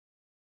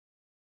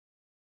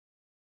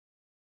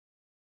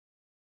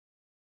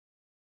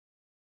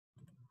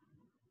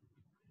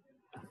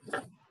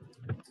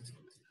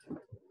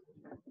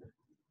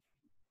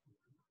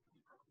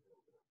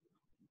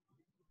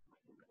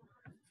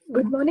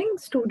Good morning,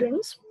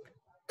 students.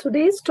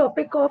 Today's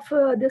topic of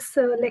this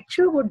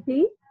lecture would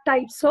be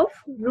types of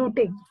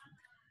routing.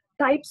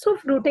 Types of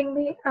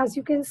routing, as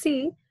you can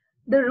see,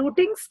 the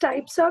routings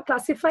types are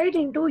classified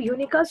into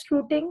unicast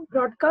routing,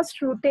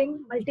 broadcast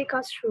routing,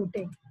 multicast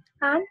routing,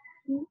 and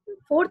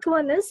fourth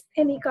one is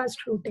anycast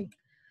routing.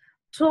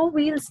 So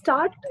we'll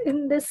start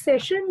in this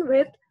session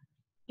with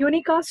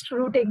unicast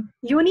routing.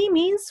 Uni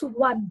means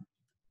one.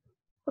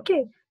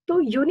 Okay, so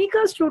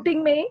unicast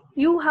routing may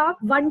you have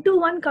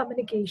one-to-one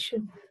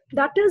communication.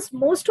 That is,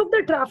 most of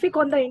the traffic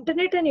on the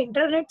internet and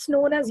internets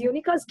known as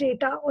unicast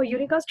data or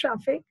unicast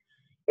traffic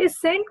is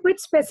sent with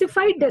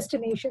specified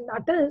destination.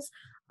 That is,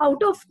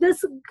 out of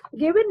this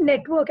given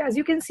network, as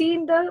you can see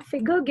in the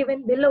figure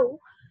given below,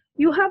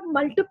 you have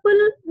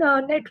multiple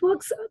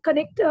networks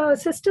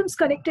systems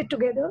connected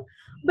together,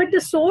 but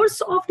the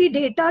source of the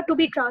data to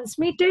be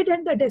transmitted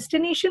and the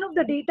destination of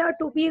the data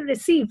to be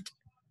received,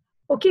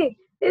 okay,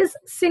 is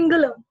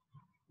singular.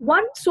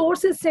 One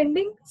source is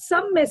sending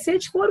some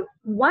message for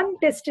one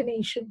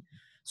destination.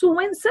 So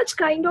when such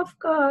kind of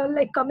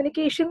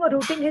communication or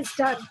routing is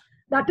done,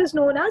 that is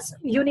known as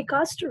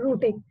unicast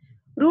routing.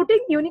 Routing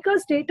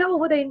unicast data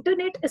over the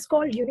internet is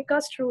called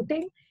unicast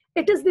routing.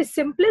 It is the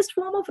simplest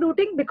form of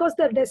routing because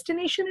the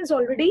destination is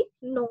already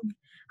known.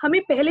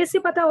 हमें पहले से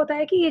पता होता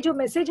है कि ये जो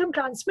message हम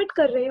ट्रांसमिट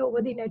कर रहे हैं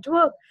over the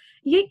network,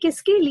 ये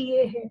किसके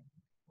लिए है,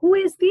 who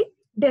is the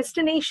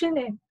destination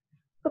है.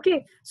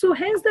 Okay, so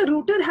hence the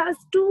router has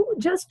to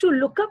just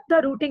look up the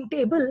routing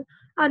table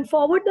and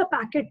forward the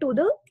packet to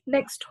the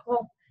next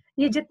hop.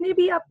 ये जितने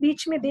भी आप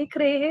बीच में देख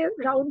रहे हैं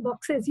round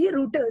boxes, ये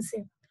routers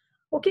हैं,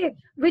 okay,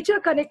 which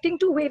are connecting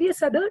to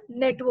various other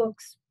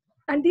networks,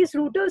 and these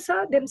routers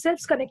are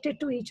themselves connected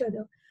to each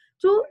other.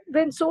 So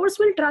when source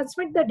will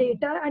transmit the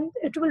data and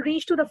it will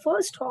reach to the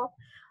first hop,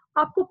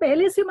 आपको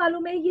पहले से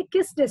मालूम है ये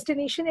किस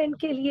destination and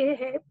के लिए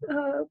है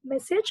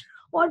मैसेज,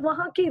 और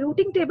वहाँ के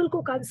रूटिंग टेबल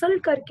को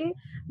कंसल्ट करके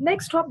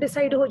नेक्स्ट हॉप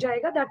डिसाइड हो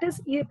जाएगा, दैट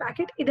इज ये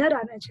पैकेट इधर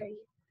आना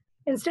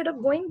चाहिए instead of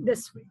going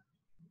this way.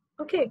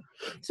 Okay,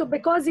 so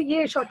because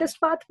ये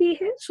shortest path भी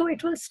है, so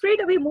it will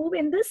straight away move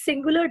in the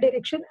singular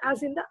direction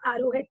as in the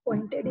arrowhead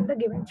pointed in the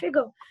given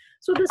figure.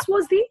 So this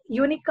was the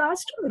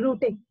unicast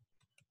routing.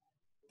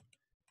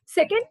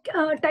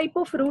 Second type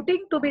of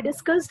routing to be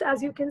discussed,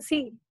 as you can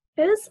see,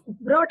 is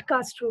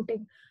broadcast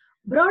routing.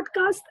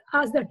 Broadcast,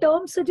 as the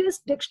term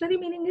suggests, dictionary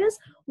meaning is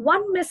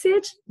one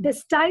message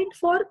destined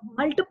for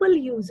multiple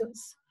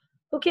users.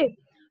 Okay,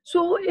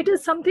 so it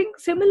is something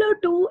similar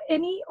to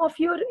any of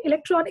your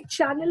electronic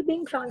channel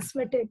being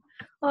transmitted.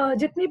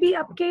 जितने भी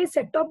आपके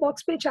set top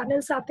box पे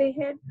channels आते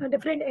हैं,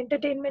 different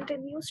entertainment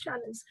and news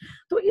channels,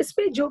 तो इस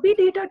पे जो भी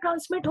डेटा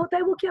ट्रांसमिट होता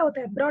है वो क्या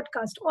होता है,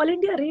 ब्रॉडकास्ट. ऑल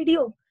इंडिया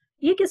रेडियो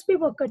ये किस पे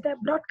वर्क करता है,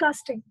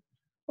 broadcasting.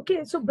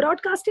 Okay, so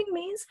broadcasting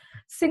means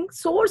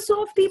source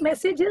of the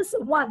message is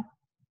one.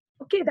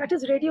 Okay, that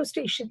is radio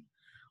station,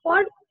 or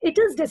it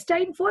is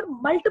destined for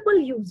multiple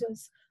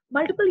users.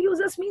 Multiple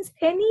users means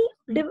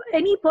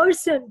any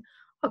person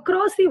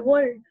across the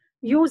world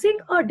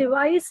using a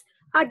device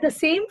at the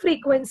same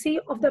frequency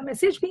of the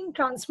message being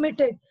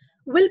transmitted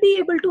will be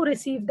able to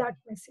receive that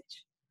message.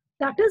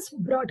 That is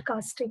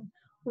broadcasting.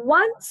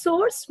 One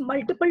source,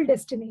 multiple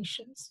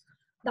destinations.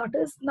 That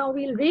is, now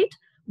we'll read.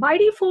 By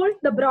default,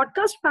 the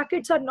broadcast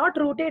packets are not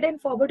routed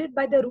and forwarded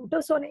by the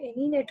routers on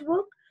any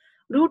network.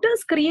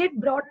 Routers create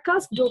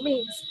broadcast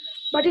domains,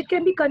 but it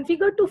can be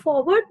configured to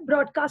forward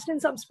broadcast in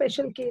some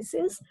special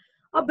cases.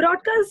 A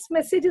broadcast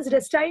message is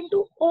destined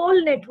to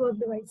all network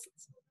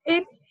devices.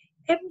 And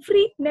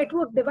every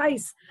network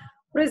device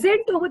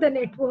present over the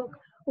network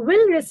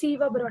will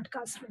receive a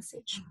broadcast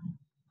message.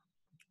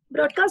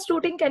 Broadcast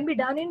routing can be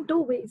done in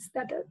two ways.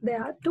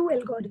 There are two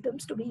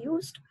algorithms to be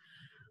used.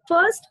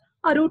 First,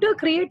 a router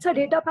creates a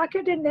data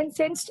packet and then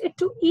sends it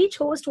to each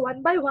host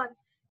one by one.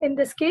 In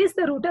this case,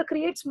 the router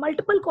creates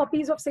multiple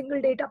copies of single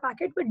data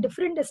packet with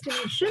different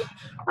destination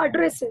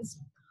addresses.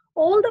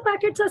 All the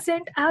packets are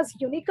sent as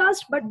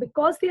unicast, but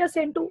because they are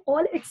sent to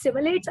all, it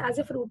simulates as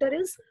if router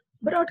is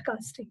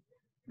broadcasting.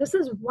 This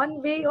is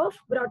one way of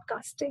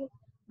broadcast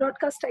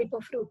type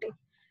of routing.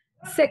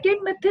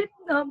 Second method,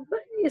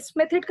 इस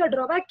method का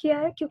drawback क्या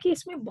है, क्योंकि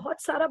इसमें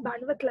बहुत सारा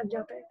bandwidth लग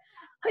जाता है.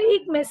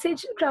 एक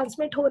मैसेज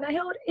ट्रांसमिट होना है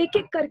और एक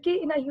एक करके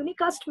इन अ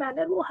यूनिकास्ट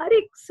मैनर वो हर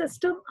एक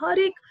सिस्टम, हर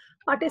एक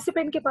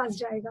पार्टिसिपेंट के पास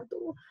जाएगा,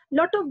 तो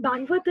lot of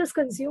bandwidth is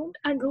consumed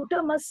and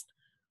router must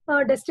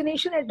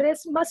destination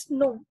address must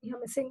know, यहाँ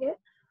मिसिंग है,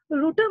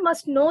 router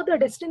must know the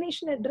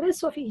destination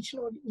address of each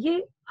node.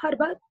 ये हर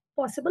बार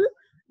पॉसिबल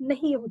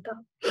नहीं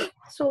होता.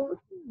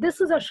 So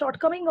this is a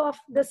shortcoming of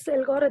this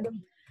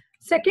algorithm.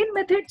 Second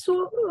method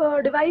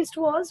devised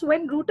was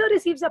when router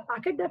receives a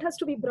packet that has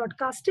to be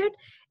broadcasted,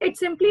 it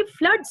simply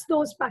floods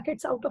those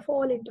packets out of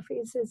all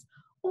interfaces.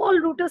 All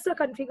routers are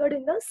configured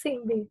in the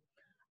same way.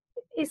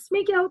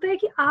 इसमें क्या होता है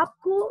कि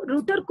आपको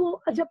router को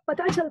जब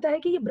पता चलता है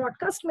कि ये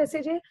ब्रॉडकास्ट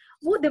मैसेज है,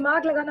 वो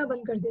दिमाग लगाना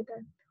बंद कर देता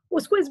है.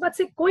 उसको इस बात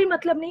से कोई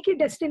मतलब नहीं कि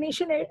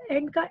डेस्टिनेशन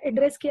एंड का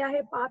एड्रेस क्या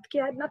है, पाथ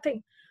क्या है,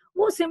 नथिंग.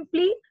 वो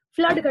सिंपली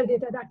फ्लड कर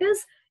देता है. दैट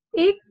इज,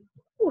 एक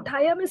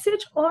उठाया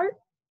मैसेज और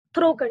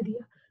थ्रो कर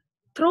दिया.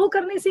 थ्रो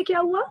करने से क्या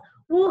हुआ,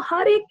 वो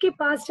हर एक के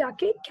पास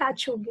जाके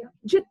कैच हो गया,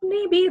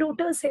 जितने भी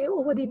रूटर्स है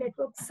ओवर द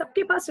नेटवर्क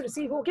सबके पास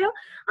रिसीव हो गया,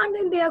 and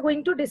then they are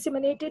going to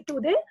disseminate it to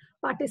the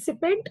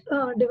participant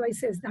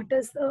devices, that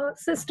is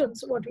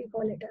systems, what we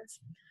call it as.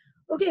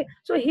 Okay,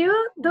 so here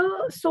the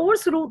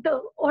source router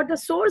or the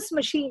source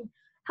machine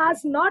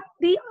has not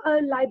the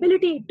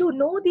liability to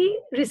know the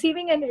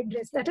receiving end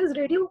address, that is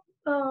radio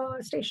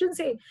station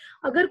से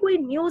अगर कोई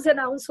news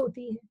announce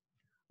होती है,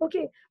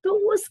 okay, तो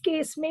उस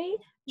case में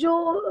जो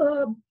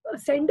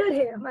sender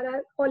है हमारा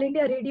ऑल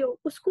इंडिया रेडियो,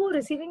 उसको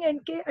रिसीविंग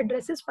एंड के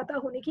एड्रेसेस पता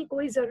होने की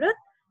कोई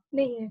जरूरत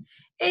नहीं है.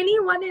 Any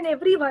one and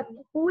every one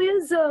who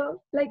is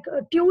like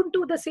tune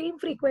to the same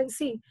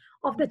frequency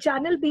of the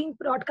channel being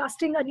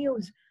broadcasting a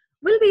news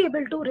will be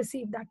able to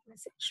receive that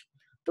message.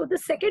 So the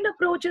second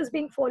approach is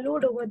being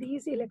followed over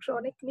these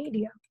electronic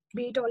media,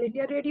 be it all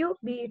India radio,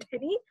 be it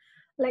any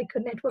like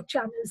network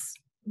channels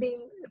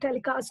being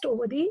telecast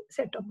over the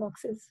set-top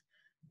boxes,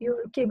 your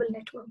cable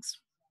networks.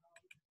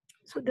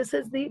 So this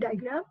is the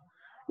diagram.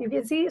 You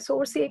can see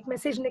source से एक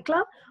message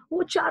निकला,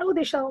 वो चारों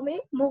दिशाओं में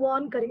move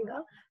on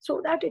करेगा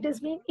so that it is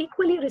being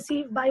equally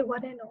received by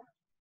one and all.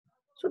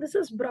 So this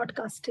is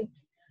broadcasting.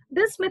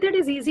 This method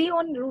is easy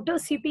on router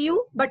CPU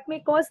but may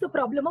cause the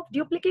problem of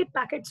duplicate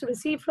packets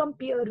received from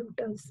peer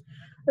routers.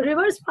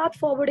 Reverse path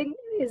forwarding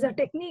is a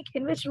technique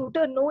in which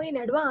router know in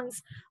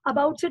advance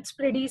about its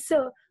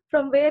predecessor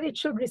from where it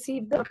should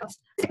receive the broadcast.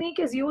 Technique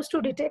is used to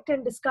detect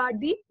and discard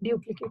the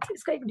duplicates.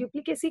 इसका एक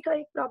duplicacy का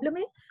एक problem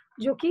है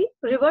जो कि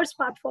reverse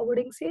path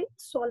forwarding से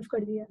solve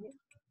कर दिया गया.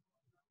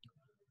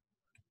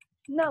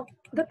 Now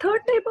the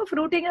third type of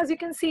routing, as you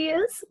can see,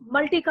 is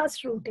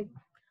multicast routing.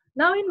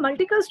 Now in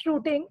multicast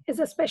routing is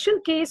a special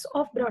case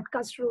of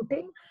broadcast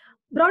routing.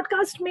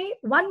 Broadcast में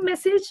one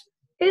message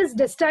is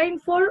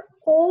destined for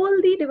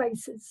all the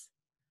devices.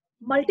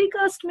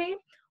 Multicast में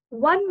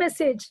one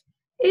message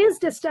is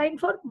destined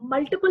for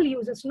multiple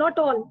users, not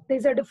all. There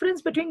is a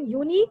difference between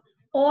uni,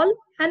 all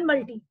and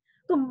multi.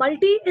 So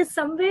multi is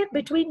somewhere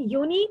between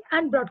uni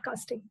and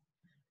broadcasting.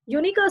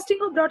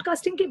 Unicasting और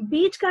broadcasting के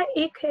बीच का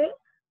एक है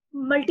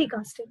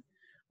multicasting.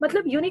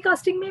 मतलब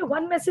unicasting में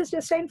one message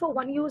destined for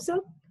one user,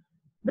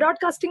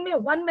 broadcasting में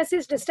one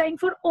message destined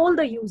for all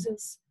the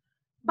users,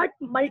 but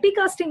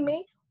multicasting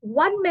में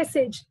one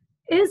message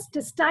is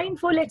destined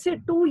for, let's say,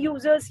 2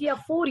 users या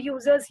 4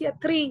 users या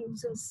 3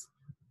 users.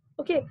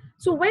 Okay,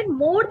 so when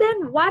more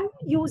than one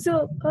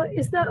user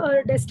is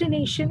the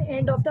destination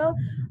end of the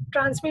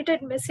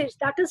transmitted message,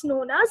 that is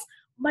known as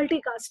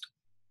multicast.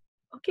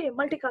 Okay,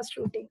 multicast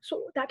routing.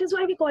 So that is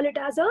why we call it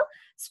as a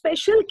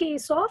special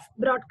case of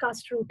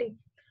broadcast routing.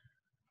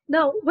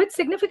 Now, with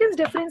significant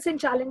difference in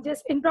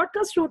challenges, in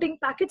broadcast routing,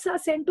 packets are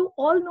sent to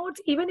all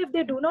nodes even if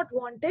they do not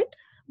want it.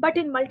 But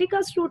in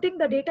multicast routing,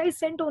 the data is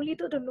sent only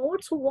to the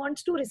nodes who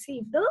wants to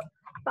receive the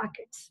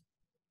packets.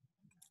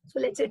 So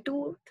let's say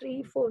 2,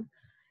 3, 4.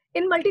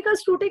 In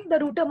multicast routing, the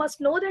router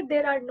must know that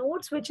there are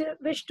nodes which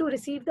wish to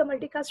receive the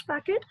multicast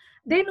packet,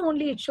 then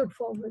only it should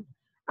forward.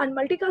 And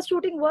multicast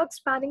routing works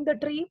spanning the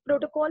tree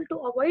protocol to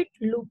avoid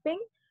looping.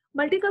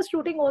 Multicast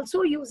routing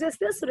also uses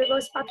this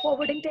reverse path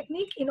forwarding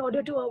technique in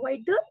order to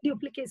avoid the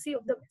duplicacy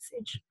of the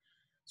message,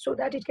 so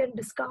that it can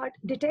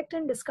detect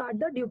and discard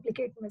the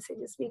duplicate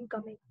messages being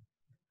coming.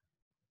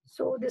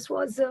 So this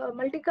was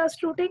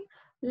multicast routing.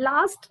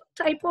 Last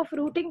type of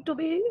routing to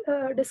be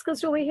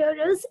discussed over here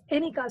is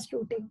Anycast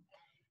routing.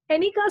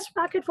 Anycast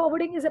packet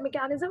forwarding is a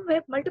mechanism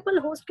where multiple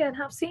hosts can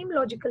have same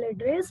logical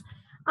address,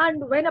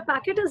 and when a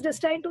packet is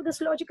destined to this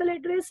logical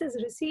address is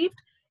received,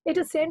 it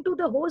is sent to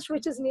the host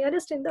which is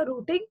nearest in the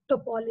routing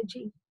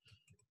topology.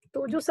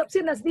 तो जो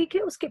सबसे नजदीक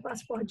है उसके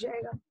पास पहुंच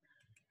जाएगा.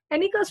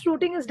 Anycast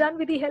routing is done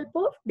with the help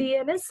of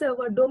DNS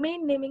server,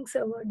 domain naming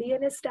server.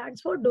 DNS stands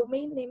for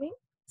domain naming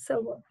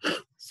server.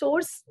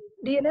 Source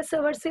DNS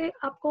server से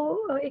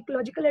आपको एक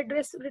logical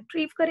address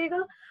retrieve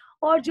करेगा,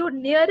 और जो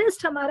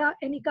nearest हमारा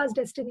Anycast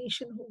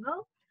destination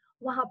होगा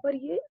वहां पर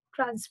ये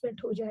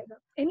transmit हो जाएगा.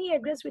 Any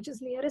address which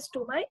is nearest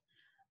to my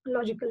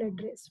logical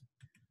address.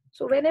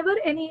 So whenever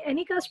any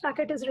Anycast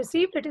packet is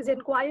received, it is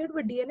inquired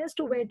with DNS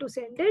to where to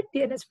send it.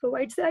 DNS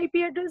provides the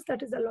IP address,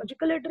 that is the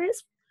logical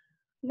address.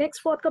 Next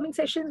forthcoming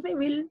sessions may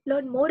we'll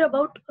learn more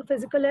about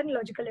physical and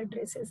logical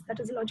addresses. That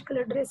is, logical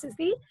address is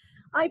the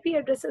IP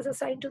addresses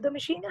assigned to the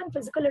machine, and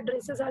physical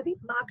addresses are the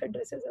MAC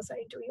addresses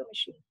assigned to your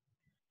machine,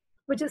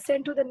 which is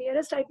sent to the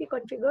nearest IP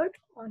configured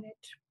on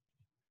it.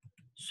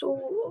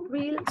 So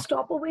we'll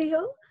stop over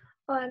here.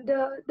 And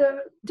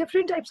the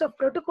different types of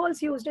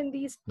protocols used in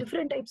these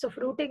different types of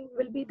routing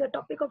will be the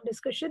topic of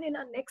discussion in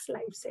our next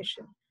live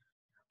session.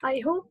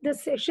 I hope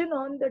this session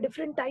on the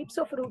different types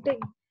of routing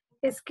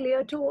is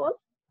clear to all.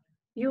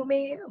 You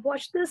may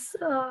watch this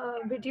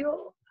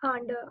video,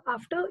 and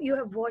after you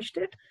have watched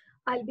it,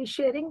 I'll be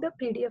sharing the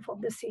PDF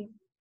of the same.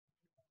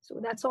 So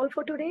that's all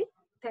for today.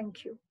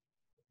 Thank you.